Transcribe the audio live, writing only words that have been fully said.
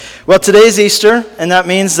Well, today's Easter, and that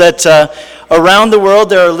means that around the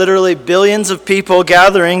world there are literally billions of people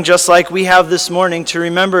gathering, just like we have this morning, to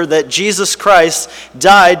remember that Jesus Christ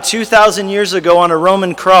died 2,000 years ago on a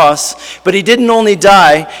Roman cross, but he didn't only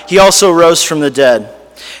die, he also rose from the dead.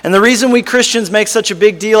 And the reason we Christians make such a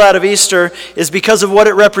big deal out of Easter is because of what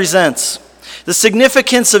it represents. The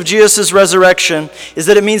significance of Jesus' resurrection is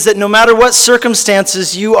that it means that no matter what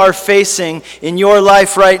circumstances you are facing in your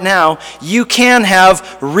life right now, you can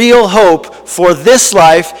have real hope for this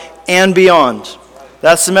life and beyond.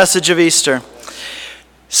 That's the message of Easter.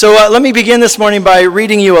 So let me begin this morning by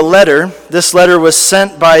reading you a letter. This letter was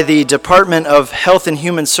sent by the Department of Health and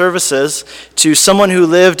Human Services to someone who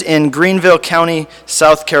lived in Greenville County,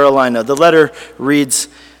 South Carolina. The letter reads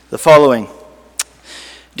the following.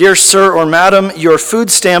 Dear Sir or Madam, your food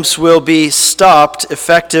stamps will be stopped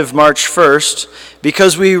effective March 1st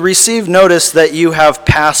because we received notice that you have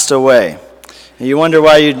passed away. And you wonder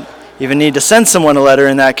why you even need to send someone a letter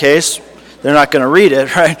in that case. They're not going to read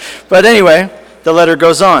it, right? But anyway, the letter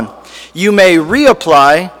goes on. You may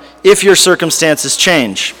reapply if your circumstances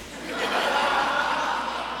change.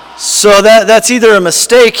 So that's either a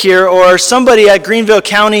mistake here or somebody at Greenville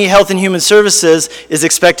County Health and Human Services is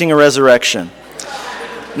expecting a resurrection.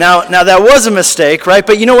 Now that was a mistake, right?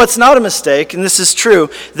 But you know what's not a mistake, and this is true,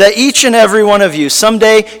 that each and every one of you,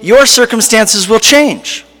 someday your circumstances will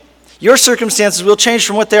change. Your circumstances will change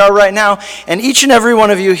from what they are right now, and each and every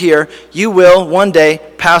one of you here, you will one day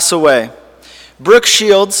pass away. Brooke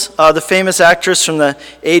Shields, the famous actress from the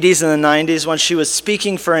 80s and the 90s, when she was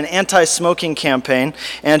speaking for an anti-smoking campaign,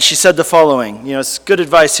 and she said the following, it's good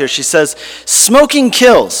advice here. She says, "Smoking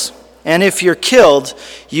kills. And if you're killed,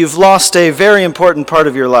 you've lost a very important part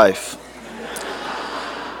of your life."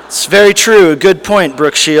 It's very true. A good point,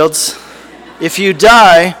 Brooke Shields. If you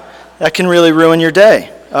die, that can really ruin your day.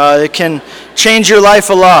 It can change your life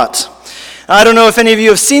a lot. I don't know if any of you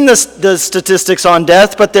have seen the statistics on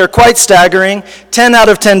death, but they're quite staggering. 10 out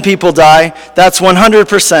of 10 people die. That's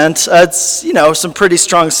 100%. It's, some pretty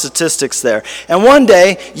strong statistics there. And one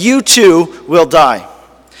day, you too will die.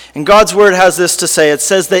 And God's word has this to say. It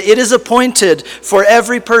says that it is appointed for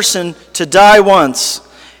every person to die once,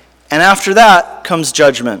 and after that comes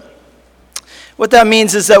judgment. What that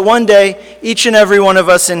means is that one day, each and every one of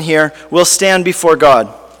us in here will stand before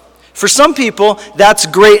God. For some people, that's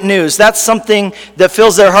great news. That's something that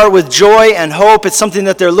fills their heart with joy and hope. It's something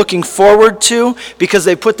that they're looking forward to because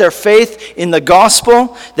they put their faith in the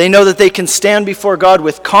gospel. They know that they can stand before God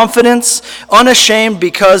with confidence, unashamed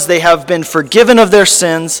because they have been forgiven of their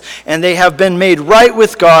sins and they have been made right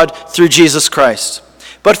with God through Jesus Christ.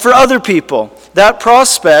 But for other people, that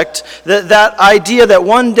prospect, that idea that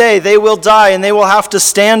one day they will die and they will have to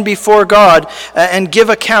stand before God and give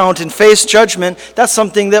account and face judgment, that's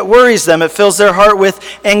something that worries them. It fills their heart with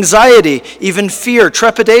anxiety, even fear,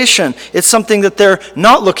 trepidation. It's something that they're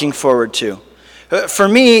not looking forward to. For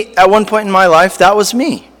me, at one point in my life, that was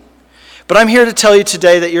me. But I'm here to tell you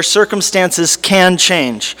today that your circumstances can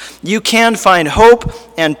change. You can find hope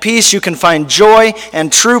and peace. You can find joy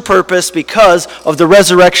and true purpose because of the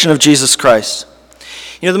resurrection of Jesus Christ.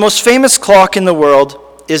 The most famous clock in the world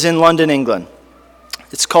is in London, England.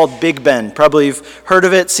 It's called Big Ben. Probably you've heard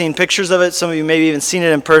of it, seen pictures of it. Some of you maybe even seen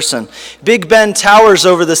it in person. Big Ben towers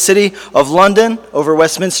over the city of London, over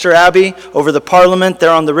Westminster Abbey, over the Parliament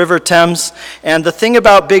there on the River Thames. And the thing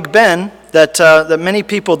about Big Ben that many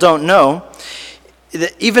people don't know,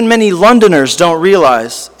 that even many Londoners don't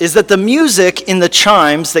realize, is that the music in the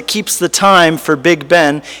chimes that keeps the time for Big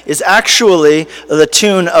Ben is actually the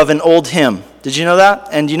tune of an old hymn. Did you know that?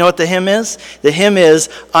 And do you know what the hymn is? The hymn is,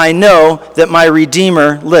 "I Know That My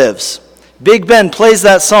Redeemer Lives." Big Ben plays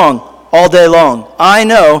that song all day long. I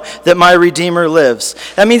know that my Redeemer lives.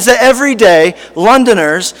 That means that every day,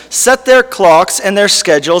 Londoners set their clocks and their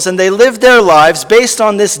schedules, and they live their lives based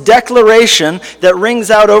on this declaration that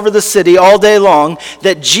rings out over the city all day long,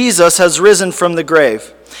 that Jesus has risen from the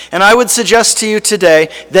grave. And I would suggest to you today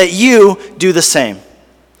that you do the same.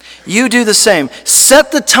 You do the same.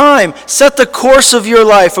 Set the time, set the course of your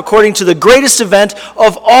life according to the greatest event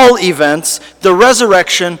of all events, the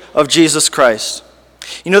resurrection of Jesus Christ.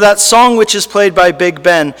 That song which is played by Big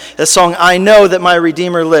Ben, the song, "I Know That My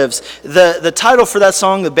Redeemer Lives," the title for that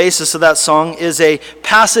song, the basis of that song, is a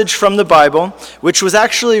passage from the Bible, which was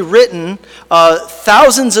actually written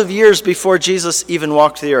thousands of years before Jesus even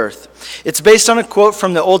walked the earth. It's based on a quote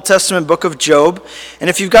from the Old Testament book of Job. And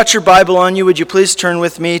if you've got your Bible on you, would you please turn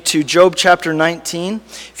with me to Job chapter 19?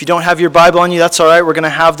 If you don't have your Bible on you, that's all right. We're going to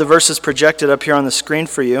have the verses projected up here on the screen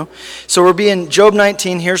for you. So we'll be in Job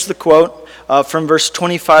 19. Here's the quote from verse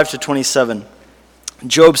 25 to 27.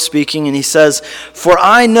 Job speaking, and he says, "For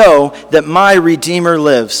I know that my Redeemer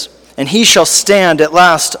lives, and he shall stand at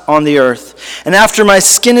last on the earth. And after my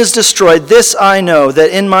skin is destroyed, this I know, that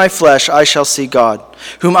in my flesh I shall see God,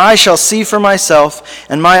 whom I shall see for myself,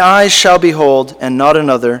 and my eyes shall behold, and not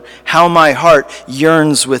another, how my heart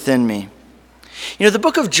yearns within me." You know, the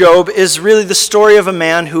book of Job is really the story of a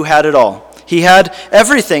man who had it all. He had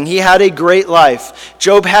everything. He had a great life.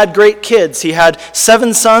 Job had great kids. He had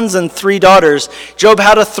 7 sons and 3 daughters. Job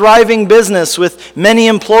had a thriving business with many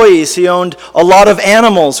employees. He owned a lot of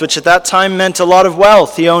animals, which at that time meant a lot of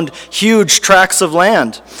wealth. He owned huge tracts of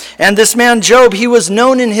land. And this man, Job, he was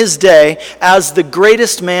known in his day as the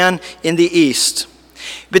greatest man in the East.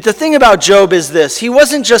 But the thing about Job is this: he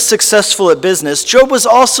wasn't just successful at business. Job was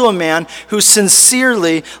also a man who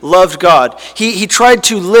sincerely loved God. He tried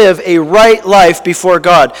to live a right life before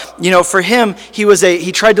God. You know, for him,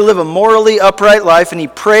 he tried to live a morally upright life, and he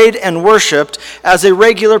prayed and worshiped as a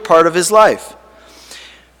regular part of his life.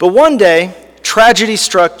 But one day, tragedy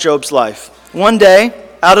struck Job's life. One day,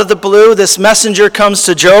 out of the blue, this messenger comes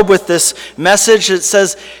to Job with this message that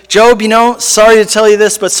says, "Job, you know, sorry to tell you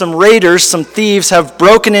this, but some raiders, some thieves have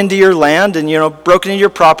broken into your land and, broken into your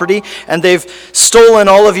property, and they've stolen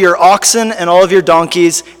all of your oxen and all of your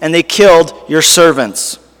donkeys, and they killed your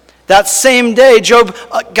servants." That same day, Job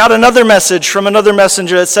got another message from another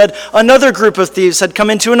messenger that said another group of thieves had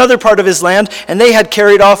come into another part of his land, and they had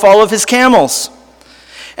carried off all of his camels.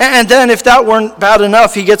 And then, if that weren't bad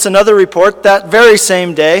enough, he gets another report that very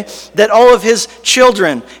same day that all of his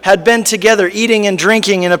children had been together eating and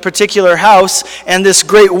drinking in a particular house, and this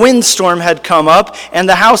great windstorm had come up, and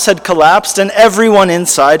the house had collapsed, and everyone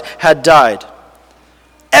inside had died.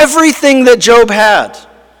 Everything that Job had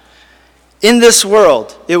in this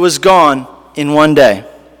world, it was gone in one day.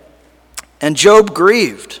 And Job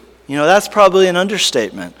grieved. You know, that's probably an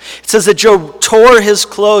understatement. It says that Job tore his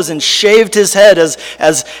clothes and shaved his head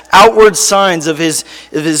as outward signs of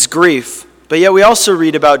his grief. But yet we also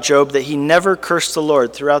read about Job that he never cursed the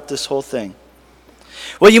Lord throughout this whole thing.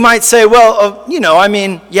 Well, you might say,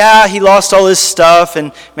 he lost all his stuff,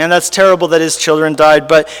 and man, that's terrible that his children died,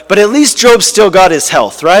 but at least Job still got his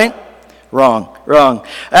health, right? Wrong.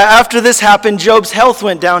 After this happened, Job's health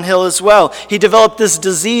went downhill as well. He developed this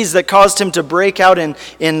disease that caused him to break out in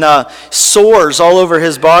sores all over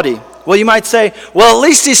his body. Well, you might say, well, at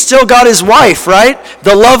least he still got his wife, right?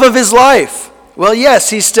 The love of his life. Well, yes,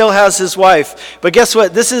 he still has his wife. But guess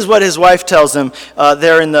what? This is what his wife tells him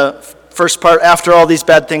there in the first part, after all these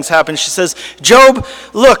bad things happen. She says, "Job,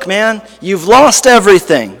 look, man, you've lost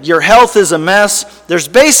everything. Your health is a mess. There's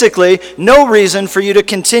basically no reason for you to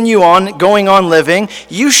continue on going on living.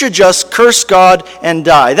 You should just curse God and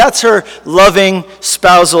die." That's her loving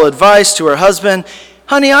spousal advice to her husband.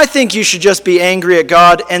 "Honey, I think you should just be angry at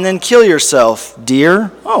God and then kill yourself,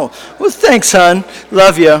 dear." "Oh, well, thanks, hon.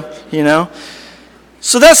 Love you,"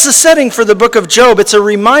 So that's the setting for the book of Job. It's a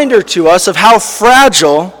reminder to us of how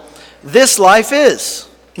fragile this life is.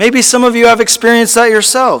 Maybe some of you have experienced that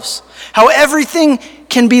yourselves. How everything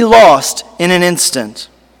can be lost in an instant.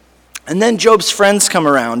 And then Job's friends come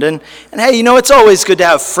around. And hey, it's always good to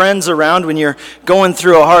have friends around when you're going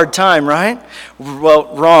through a hard time, right? Well,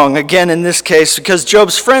 wrong again in this case, because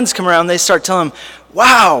Job's friends come around, they start telling him,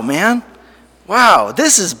 "Wow, man. Wow,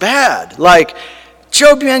 this is bad. Like,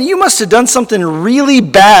 Job, man, you must have done something really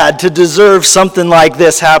bad to deserve something like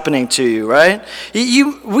this happening to you, right?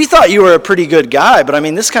 We thought you were a pretty good guy, but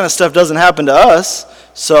this kind of stuff doesn't happen to us.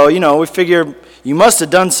 So, we figure you must have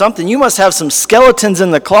done something. You must have some skeletons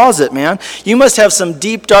in the closet, man. You must have some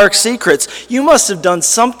deep, dark secrets. You must have done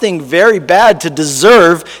something very bad to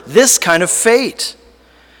deserve this kind of fate."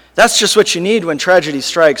 That's just what you need when tragedy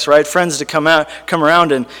strikes, right? Friends to come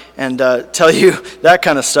around and tell you that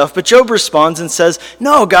kind of stuff. But Job responds and says,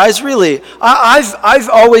 "No, guys, really, I've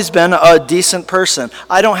always been a decent person.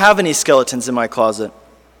 I don't have any skeletons in my closet."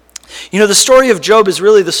 The story of Job is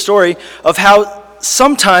really the story of how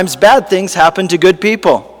sometimes bad things happen to good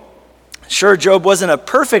people. Sure, Job wasn't a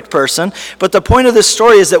perfect person, but the point of this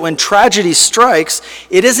story is that when tragedy strikes,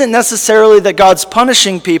 it isn't necessarily that God's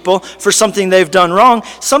punishing people for something they've done wrong.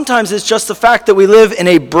 Sometimes it's just the fact that we live in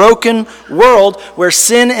a broken world where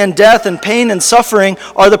sin and death and pain and suffering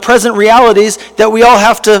are the present realities that we all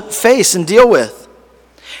have to face and deal with.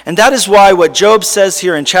 And that is why what Job says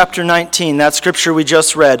here in chapter 19, that scripture we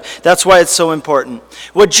just read, that's why it's so important.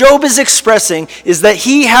 What Job is expressing is that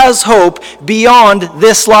he has hope beyond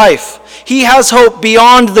this life. He has hope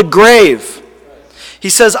beyond the grave. He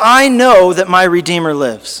says, "I know that my Redeemer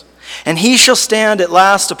lives." And he shall stand at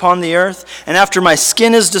last upon the earth, and after my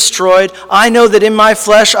skin is destroyed, I know that in my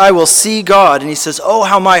flesh I will see God. And he says, oh,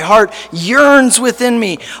 how my heart yearns within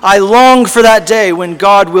me. I long for that day when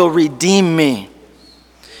God will redeem me.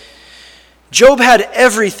 Job had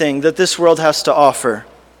everything that this world has to offer.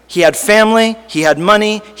 He had family, he had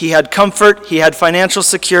money, he had comfort, he had financial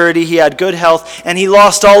security, he had good health, and he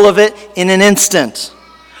lost all of it in an instant.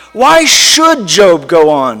 Why should Job go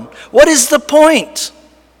on? What is the point?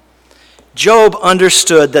 Job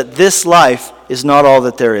understood that this life is not all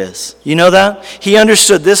that there is. You know that? He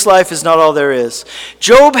understood this life is not all there is.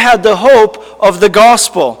 Job had the hope of the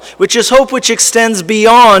gospel, which is hope which extends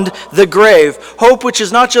beyond the grave. Hope which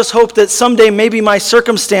is not just hope that someday maybe my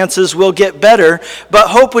circumstances will get better, but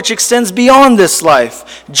hope which extends beyond this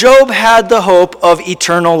life. Job had the hope of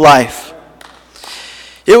eternal life.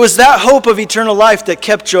 It was that hope of eternal life that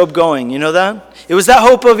kept Job going. You know that? It was that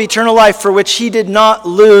hope of eternal life for which he did not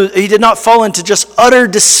fall into just utter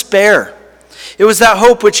despair. It was that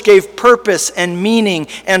hope which gave purpose and meaning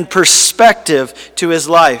and perspective to his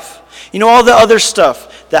life. You know, all the other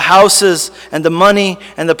stuff, the houses and the money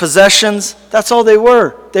and the possessions, that's all they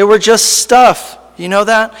were. They were just stuff. You know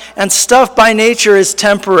that? And stuff by nature is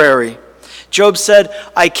temporary. Job said,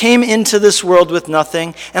 I came into this world with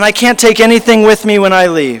nothing, and I can't take anything with me when I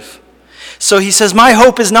leave. So he says, my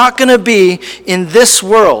hope is not going to be in this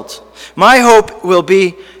world. My hope will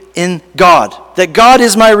be in God, that God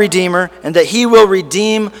is my Redeemer and that he will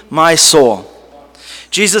redeem my soul.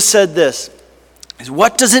 Jesus said this,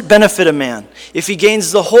 what does it benefit a man if he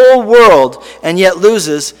gains the whole world and yet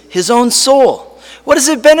loses his own soul? What does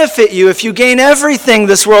it benefit you if you gain everything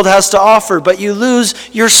this world has to offer but you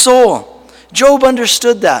lose your soul? Job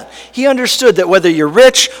understood that. He understood that whether you're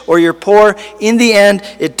rich or you're poor, in the end,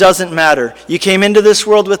 it doesn't matter. You came into this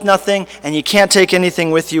world with nothing, and you can't take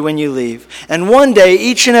anything with you when you leave. And one day,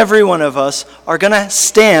 each and every one of us are going to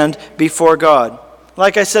stand before God.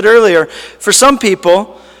 Like I said earlier, for some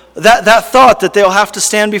people, that thought that they'll have to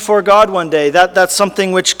stand before God one day, that's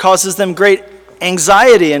something which causes them great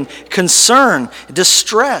anxiety and concern,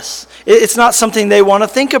 distress. It's not something they want to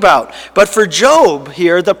think about. But for Job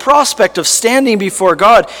here, the prospect of standing before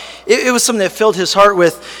God, it was something that filled his heart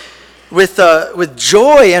with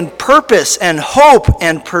joy and purpose and hope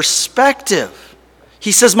and perspective.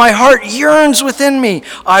 He says, my heart yearns within me.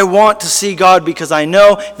 I want to see God because I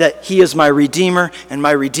know that he is my Redeemer and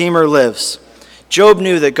my Redeemer lives. Job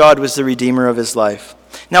knew that God was the Redeemer of his life.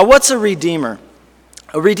 Now, what's a Redeemer?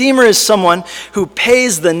 A redeemer is someone who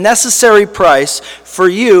pays the necessary price for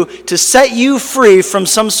you to set you free from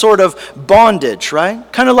some sort of bondage,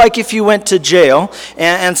 right? Kind of like if you went to jail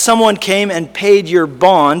and someone came and paid your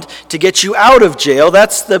bond to get you out of jail.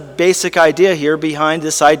 That's the basic idea here behind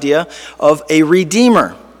this idea of a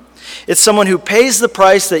redeemer. It's someone who pays the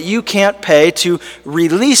price that you can't pay to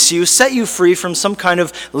release you, set you free from some kind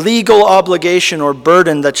of legal obligation or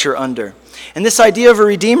burden that you're under. And this idea of a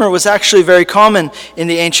redeemer was actually very common in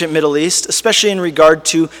the ancient Middle East, especially in regard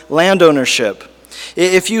to land ownership.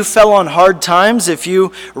 If you fell on hard times, if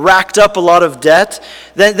you racked up a lot of debt,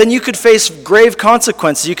 then you could face grave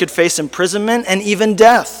consequences. You could face imprisonment and even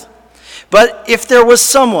death. But if there was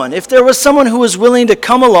someone who was willing to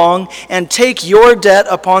come along and take your debt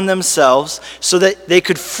upon themselves so that they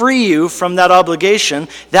could free you from that obligation,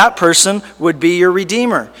 that person would be your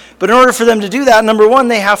redeemer. But in order for them to do that, number one,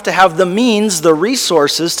 they have to have the means, the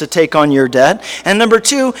resources to take on your debt. And number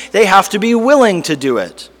two, they have to be willing to do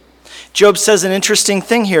it. Job says an interesting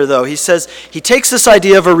thing here, though. He says, he takes this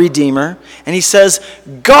idea of a redeemer, and he says,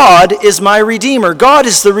 God is my redeemer. God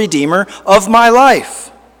is the redeemer of my life.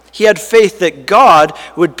 He had faith that God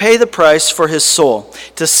would pay the price for his soul,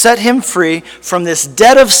 to set him free from this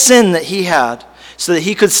debt of sin that he had, so that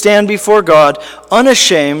he could stand before God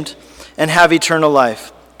unashamed and have eternal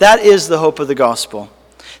life. That is the hope of the gospel.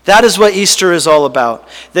 That is what Easter is all about.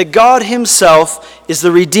 That God himself is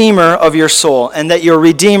the Redeemer of your soul, and that your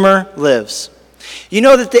Redeemer lives. You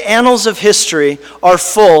know that the annals of history are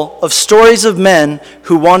full of stories of men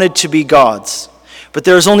who wanted to be gods. But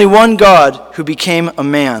there is only one God who became a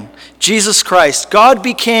man, Jesus Christ. God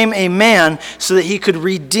became a man so that he could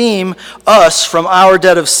redeem us from our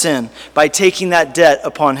debt of sin by taking that debt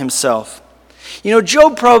upon himself. You know,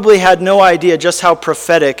 Job probably had no idea just how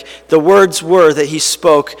prophetic the words were that he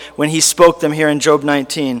spoke when he spoke them here in Job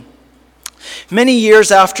 19. Many years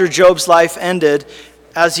after Job's life ended,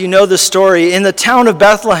 as you know the story, in the town of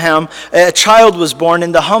Bethlehem, a child was born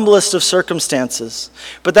in the humblest of circumstances.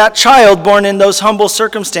 But that child born in those humble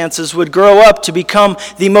circumstances would grow up to become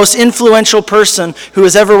the most influential person who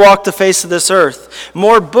has ever walked the face of this earth.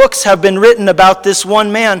 More books have been written about this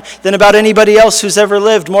one man than about anybody else who's ever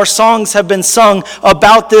lived. More songs have been sung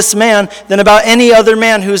about this man than about any other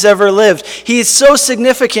man who's ever lived. He is so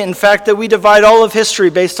significant, in fact, that we divide all of history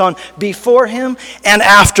based on before him and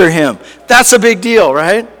after him. That's a big deal,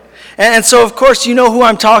 right? And so, of course, you know who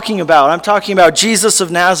I'm talking about. I'm talking about Jesus of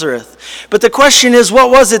Nazareth. But the question is, what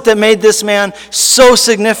was it that made this man so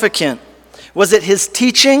significant? Was it his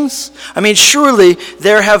teachings? I mean, surely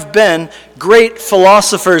there have been great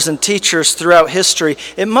philosophers and teachers throughout history.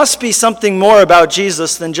 It must be something more about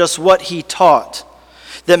Jesus than just what he taught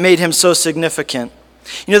that made him so significant.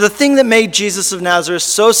 You know, the thing that made Jesus of Nazareth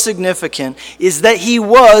so significant is that he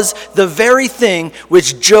was the very thing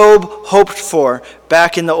which Job hoped for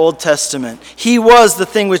back in the Old Testament. He was the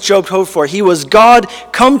thing which Job hoped for. He was God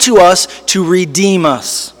come to us to redeem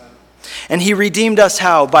us. And he redeemed us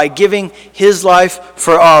how? By giving his life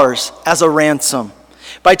for ours as a ransom.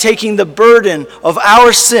 By taking the burden of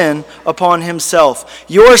our sin upon himself.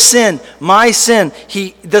 Your sin, my sin,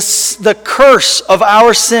 the curse of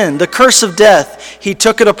our sin, the curse of death, he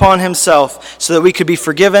took it upon himself so that we could be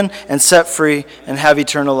forgiven and set free and have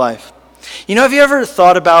eternal life. You know, have you ever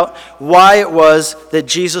thought about why it was that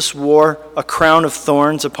Jesus wore a crown of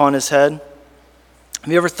thorns upon his head?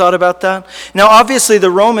 Have you ever thought about that? Now, obviously,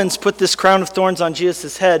 the Romans put this crown of thorns on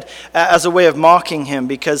Jesus' head as a way of mocking him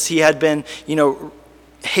because he had been,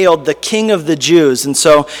 hailed the King of the Jews, and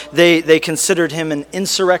so they considered him an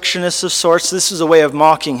insurrectionist of sorts. This was a way of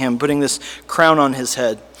mocking him, putting this crown on his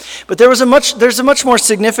head. But there's a much more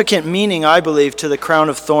significant meaning, I believe, to the crown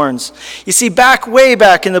of thorns. You see, way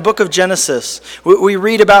back in the book of Genesis, we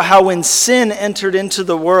read about how when sin entered into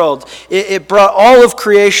the world, it brought all of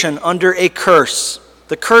creation under a curse,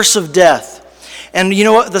 the curse of death. And you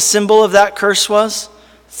know what the symbol of that curse was?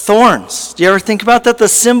 Thorns. Do you ever think about that? The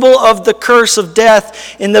symbol of the curse of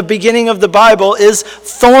death in the beginning of the Bible is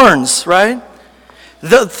thorns, right?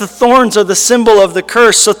 The thorns are the symbol of the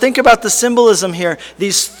curse. So think about the symbolism here.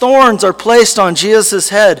 These thorns are placed on Jesus'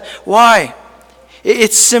 head. Why?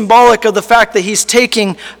 It's symbolic of the fact that he's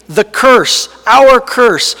taking the curse, our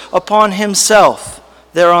curse, upon himself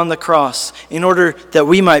there on the cross in order that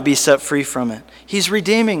we might be set free from it. He's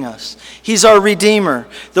redeeming us. He's our Redeemer,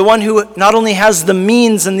 the one who not only has the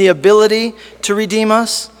means and the ability to redeem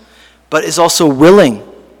us, but is also willing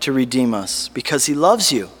to redeem us because he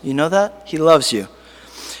loves you. You know that? He loves you.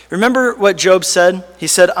 Remember what Job said? He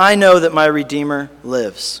said, I know that my Redeemer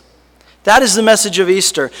lives. That is the message of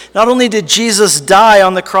Easter. Not only did Jesus die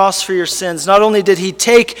on the cross for your sins, not only did he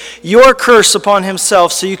take your curse upon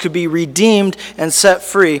himself so you could be redeemed and set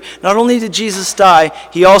free, not only did Jesus die,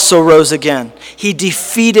 he also rose again. He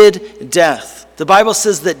defeated death. The Bible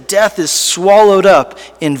says that death is swallowed up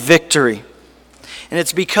in victory. And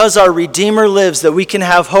it's because our Redeemer lives that we can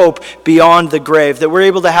have hope beyond the grave, that we're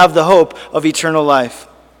able to have the hope of eternal life.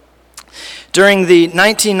 During the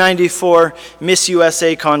 1994 Miss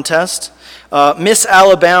USA contest, Miss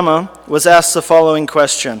Alabama was asked the following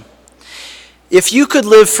question. If you could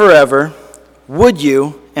live forever, would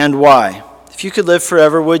you and why? If you could live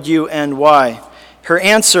forever, would you and why? Her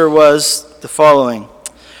answer was the following.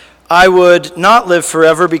 I would not live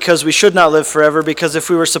forever because we should not live forever, because if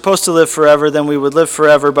we were supposed to live forever, then we would live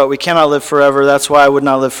forever, but we cannot live forever. That's why I would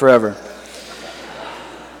not live forever.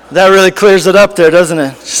 That really clears it up there, doesn't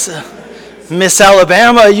it? Miss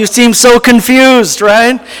Alabama, you seem so confused,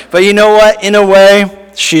 right? But you know what? In a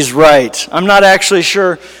way, she's right. I'm not actually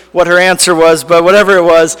sure what her answer was, but whatever it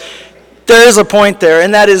was, there is a point there,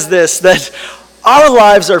 and that is this, that our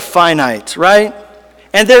lives are finite, right?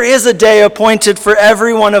 And there is a day appointed for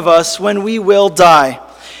every one of us when we will die.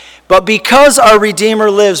 But because our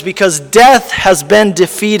Redeemer lives, because death has been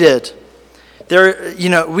defeated,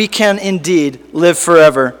 we can indeed live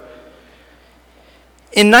forever.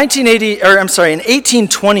 In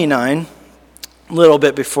 1829, a little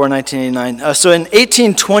bit before 1989, so in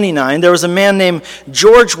 1829, there was a man named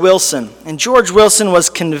George Wilson. And George Wilson was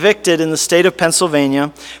convicted in the state of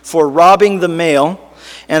Pennsylvania for robbing the mail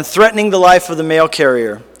and threatening the life of the mail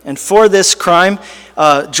carrier. And for this crime,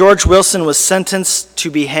 George Wilson was sentenced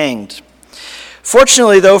to be hanged.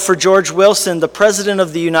 Fortunately, though, for George Wilson, the President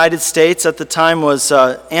of the United States at the time was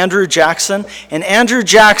Andrew Jackson. And Andrew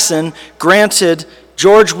Jackson granted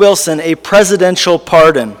George Wilson a presidential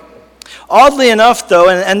pardon. Oddly enough, though,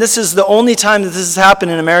 and this is the only time that this has happened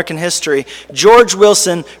in American history, George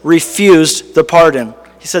Wilson refused the pardon.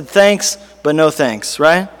 He said, thanks, but no thanks,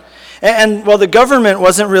 right? And well, the government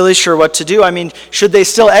wasn't really sure what to do. I mean, should they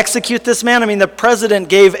still execute this man? I mean, the president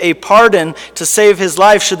gave a pardon to save his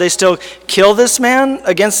life. Should they still kill this man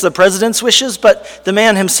against the president's wishes? But the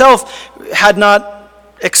man himself had not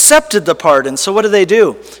accepted the pardon. So what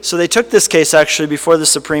do? So they took this case actually before the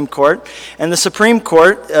Supreme Court. And the Supreme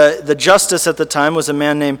Court, the justice at the time was a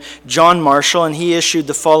man named John Marshall, and he issued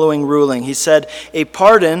the following ruling. He said, "A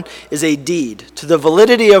pardon is a deed to the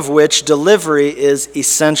validity of which delivery is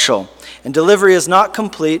essential, and delivery is not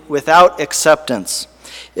complete without acceptance.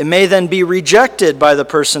 It may then be rejected by the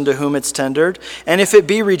person to whom it's tendered, and if it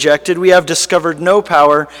be rejected, we have discovered no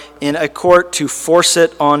power in a court to force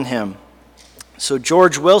it on him." So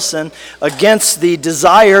George Wilson, against the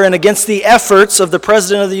desire and against the efforts of the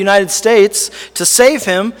President of the United States to save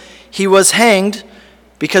him, he was hanged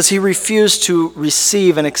because he refused to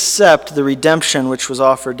receive and accept the redemption which was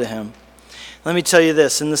offered to him. Let me tell you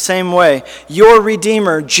this, in the same way, your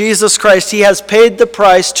Redeemer, Jesus Christ, he has paid the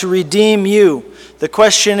price to redeem you. The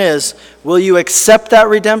question is, will you accept that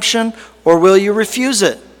redemption or will you refuse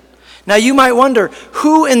it? Now you might wonder,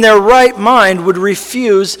 who in their right mind would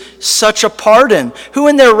refuse such a pardon? Who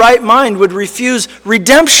in their right mind would refuse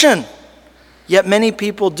redemption? Yet many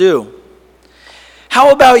people do. How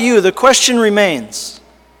about you? The question remains.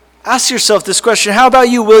 Ask yourself this question. How about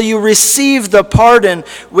you? Will you receive the pardon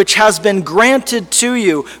which has been granted to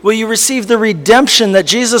you? Will you receive the redemption that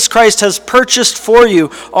Jesus Christ has purchased for you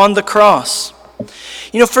on the cross?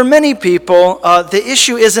 You know, for many people, the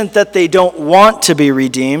issue isn't that they don't want to be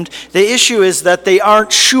redeemed. The issue is that they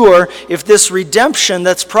aren't sure if this redemption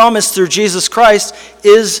that's promised through Jesus Christ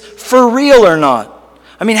is for real or not.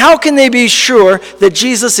 I mean, how can they be sure that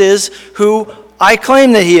Jesus is who I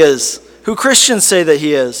claim that he is, who Christians say that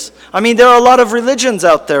he is? I mean, there are a lot of religions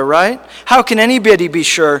out there, right? How can anybody be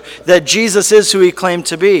sure that Jesus is who he claimed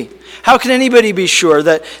to be? How can anybody be sure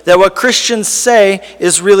that what Christians say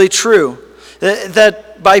is really true?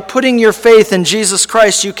 That by putting your faith in Jesus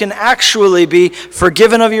Christ, you can actually be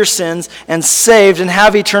forgiven of your sins and saved and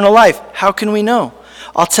have eternal life. How can we know?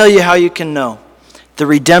 I'll tell you how you can know. The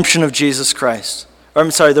redemption of Jesus Christ.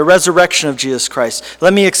 The resurrection of Jesus Christ.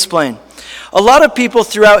 Let me explain. A lot of people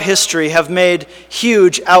throughout history have made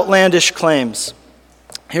huge, outlandish claims.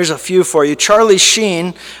 Here's a few for you. Charlie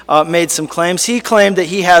Sheen made some claims. He claimed that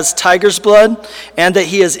he has tiger's blood and that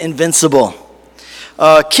he is invincible.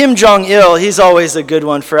 Kim Jong-il, he's always a good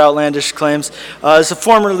one for outlandish claims. As a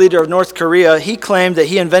former leader of North Korea, he claimed that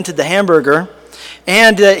he invented the hamburger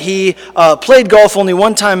and that he played golf only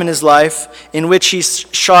one time in his life, in which he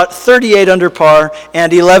shot 38 under par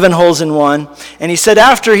and 11 holes in one. And he said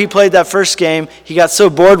after he played that first game, he got so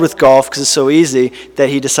bored with golf, because it's so easy, that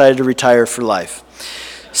he decided to retire for life.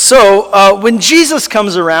 So when Jesus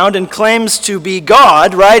comes around and claims to be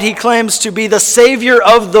God, right, he claims to be the Savior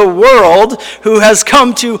of the world who has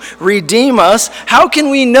come to redeem us, how can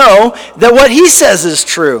we know that what he says is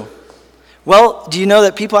true? Well, do you know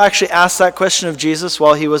that people actually asked that question of Jesus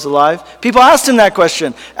while he was alive? People asked him that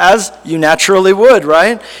question, as you naturally would,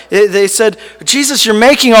 right? They said, Jesus, you're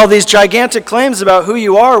making all these gigantic claims about who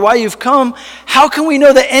you are, why you've come. How can we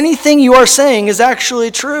know that anything you are saying is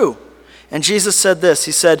actually true? And Jesus said this,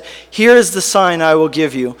 he said, here is the sign I will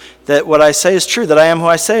give you, that what I say is true, that I am who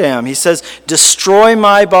I say I am. He says, destroy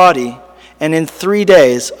my body, and in 3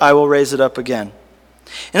 days I will raise it up again.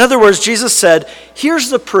 In other words, Jesus said, here's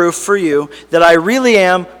the proof for you that I really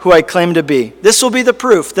am who I claim to be. This will be the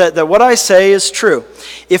proof that what I say is true.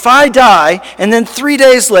 If I die, and then 3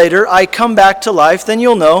 days later I come back to life, then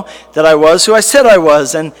you'll know that I was who I said I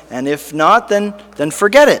was. And if not, then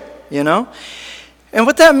forget it, you know? And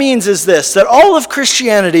what that means is this, that all of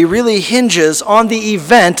Christianity really hinges on the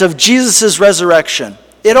event of Jesus' resurrection.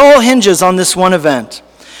 It all hinges on this one event.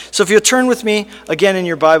 So if you'll turn with me again in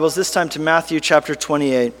your Bibles, this time to Matthew chapter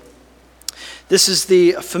 28. This is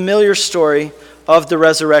the familiar story of the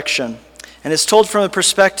resurrection. And it's told from the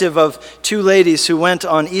perspective of two ladies who went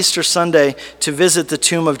on Easter Sunday to visit the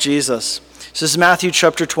tomb of Jesus. This is Matthew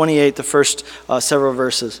chapter 28, the first several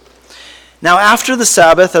verses. Now after the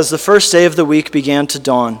Sabbath, as the first day of the week began to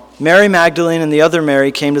dawn, Mary Magdalene and the other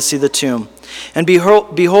Mary came to see the tomb. And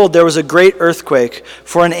behold, there was a great earthquake,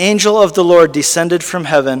 for an angel of the Lord descended from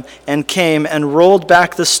heaven and came and rolled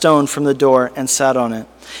back the stone from the door and sat on it.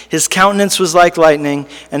 His countenance was like lightning,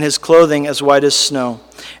 and his clothing as white as snow.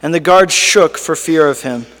 And the guards shook for fear of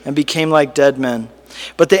him and became like dead men.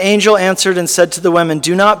 But the angel answered and said to the women,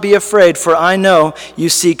 do not be afraid, for I know you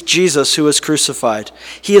seek Jesus who was crucified.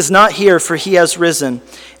 He is not here, for he has risen.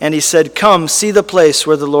 And he said, come, see the place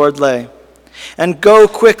where the Lord lay. And go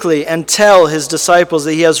quickly and tell his disciples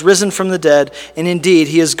that he has risen from the dead, and indeed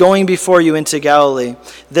he is going before you into Galilee.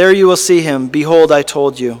 There you will see him. Behold, I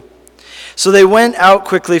told you." So they went out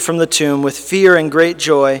quickly from the tomb with fear and great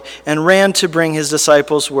joy, and ran to bring his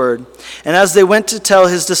disciples word. And as they went to tell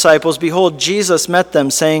his disciples, behold, Jesus met them,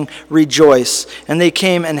 saying, "Rejoice." And they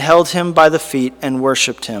came and held him by the feet and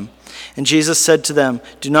worshipped him. And Jesus said to them,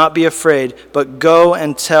 "Do not be afraid, but go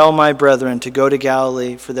and tell my brethren to go to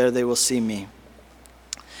Galilee, for there they will see me."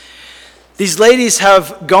 These ladies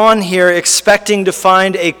have gone here expecting to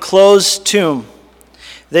find a closed tomb.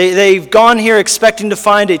 They've gone here expecting to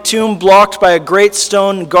find a tomb blocked by a great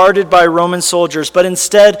stone guarded by Roman soldiers. But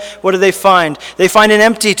instead, what do they find? They find an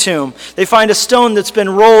empty tomb. They find a stone that's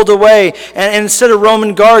been rolled away. And instead of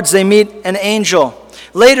Roman guards, they meet an angel.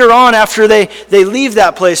 Later on, after they leave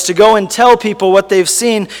that place to go and tell people what they've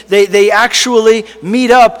seen, they actually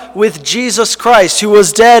meet up with Jesus Christ, who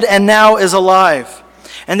was dead and now is alive.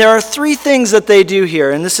 And there are three things that they do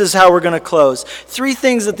here, and this is how we're going to close. Three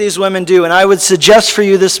things that these women do, and I would suggest for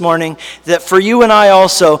you this morning that for you and I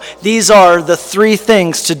also, these are the three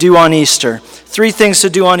things to do on Easter. Three things to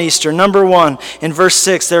do on Easter. Number one, in verse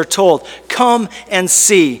 6, they're told, "Come and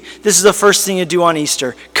see." This is the first thing you do on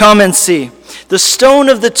Easter. Come and see. The stone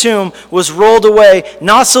of the tomb was rolled away,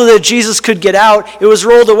 not so that Jesus could get out. It was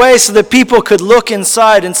rolled away so that people could look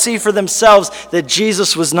inside and see for themselves that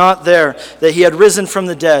Jesus was not there, that he had risen from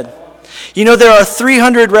the dead. You know, there are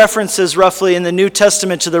 300 references roughly in the New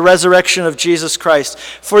Testament to the resurrection of Jesus Christ.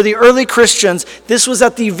 For the early Christians, this was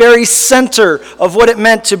at the very center of what it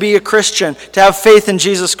meant to be a Christian, to have faith in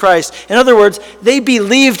Jesus Christ. In other words, they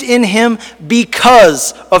believed in him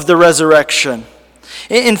because of the resurrection.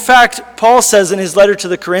 In fact, Paul says in his letter to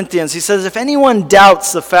the Corinthians, he says, if anyone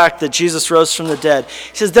doubts the fact that Jesus rose from the dead,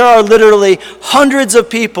 he says there are literally hundreds of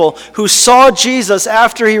people who saw Jesus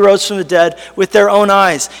after he rose from the dead with their own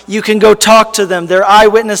eyes. You can go talk to them. They're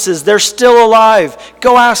eyewitnesses. They're still alive.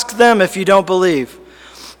 Go ask them if you don't believe.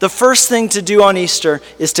 The first thing to do on Easter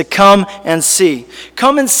is to come and see.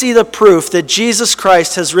 Come and see the proof that Jesus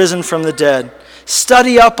Christ has risen from the dead.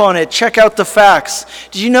 Study up on it. Check out the facts.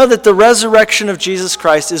 Did you know that the resurrection of Jesus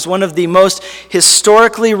Christ is one of the most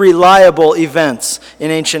historically reliable events in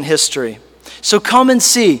ancient history? So come and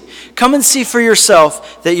see. Come and see for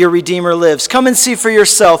yourself that your Redeemer lives. Come and see for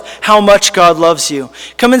yourself how much God loves you.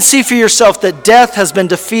 Come and see for yourself that death has been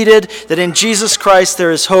defeated, that in Jesus Christ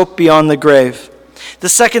there is hope beyond the grave. The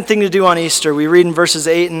second thing to do on Easter, we read in verses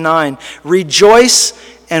 8 and 9, rejoice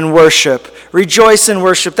and worship. Rejoice and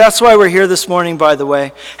worship. That's why we're here this morning, by the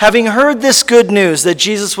way. Having heard this good news that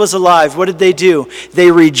Jesus was alive, what did they do?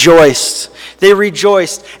 They rejoiced. They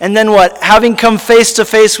rejoiced. And then what? Having come face to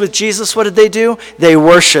face with Jesus, what did they do? They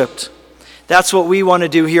worshiped. That's what we want to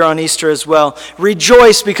do here on Easter as well.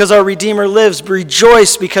 Rejoice because our Redeemer lives.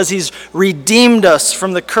 Rejoice because he's redeemed us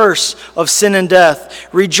from the curse of sin and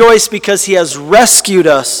death. Rejoice because he has rescued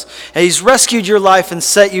us. And he's rescued your life and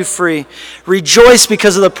set you free. Rejoice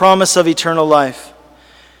because of the promise of eternal life.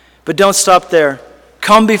 But don't stop there.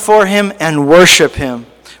 Come before him and worship him.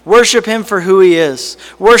 Worship him for who he is.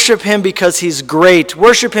 Worship him because he's great.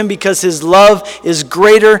 Worship him because his love is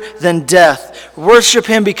greater than death. Worship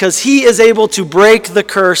him because he is able to break the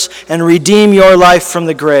curse and redeem your life from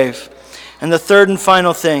the grave. And the third and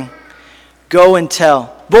final thing, go and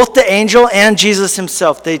tell. Both the angel and Jesus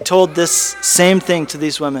himself, they told this same thing to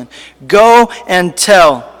these women. Go and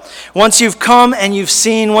tell. Once you've come and you've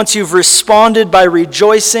seen, once you've responded by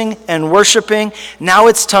rejoicing and worshiping, now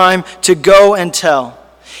it's time to go and tell.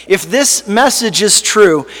 If this message is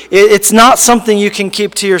true, it's not something you can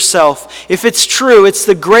keep to yourself. If it's true, it's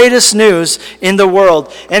the greatest news in the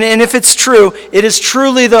world. And if it's true, it is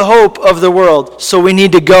truly the hope of the world. So we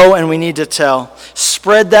need to go and we need to tell.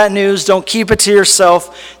 Spread that news. Don't keep it to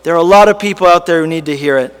yourself. There are a lot of people out there who need to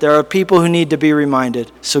hear it. There are people who need to be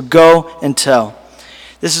reminded. So go and tell.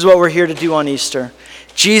 This is what we're here to do on Easter.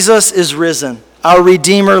 Jesus is risen. Our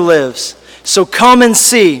Redeemer lives. So come and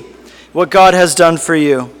see what God has done for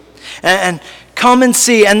you. And come and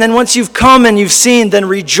see. And then once you've come and you've seen, then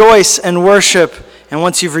rejoice and worship. And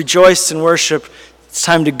once you've rejoiced and worshiped, it's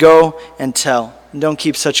time to go and tell. And don't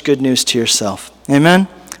keep such good news to yourself. Amen?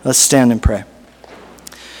 Let's stand and pray.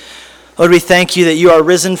 Lord, we thank you that you are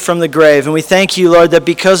risen from the grave. And we thank you, Lord, that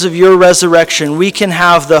because of your resurrection, we can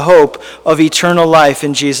have the hope of eternal life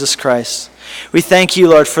in Jesus Christ. We thank you,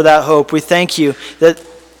 Lord, for that hope. We thank you that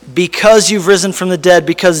because you've risen from the dead,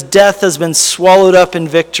 because death has been swallowed up in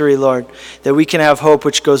victory, Lord, that we can have hope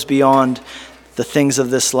which goes beyond the things of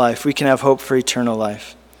this life. We can have hope for eternal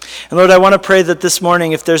life. And Lord, I want to pray that this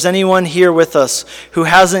morning, if there's anyone here with us who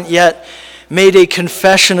hasn't yet made a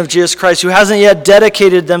confession of Jesus Christ, who hasn't yet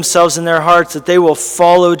dedicated themselves in their hearts, that they will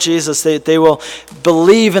follow Jesus, they will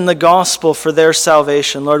believe in the gospel for their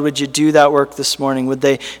salvation. Lord, would you do that work this morning? Would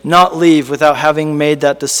they not leave without having made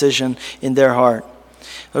that decision in their heart?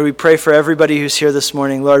 Lord, we pray for everybody who's here this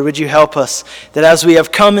morning. Lord, would you help us that as we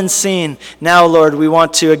have come and seen, now, Lord, we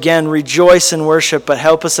want to again rejoice and worship, but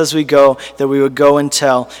help us as we go, that we would go and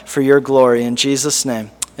tell for your glory. In Jesus'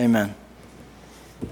 name, amen.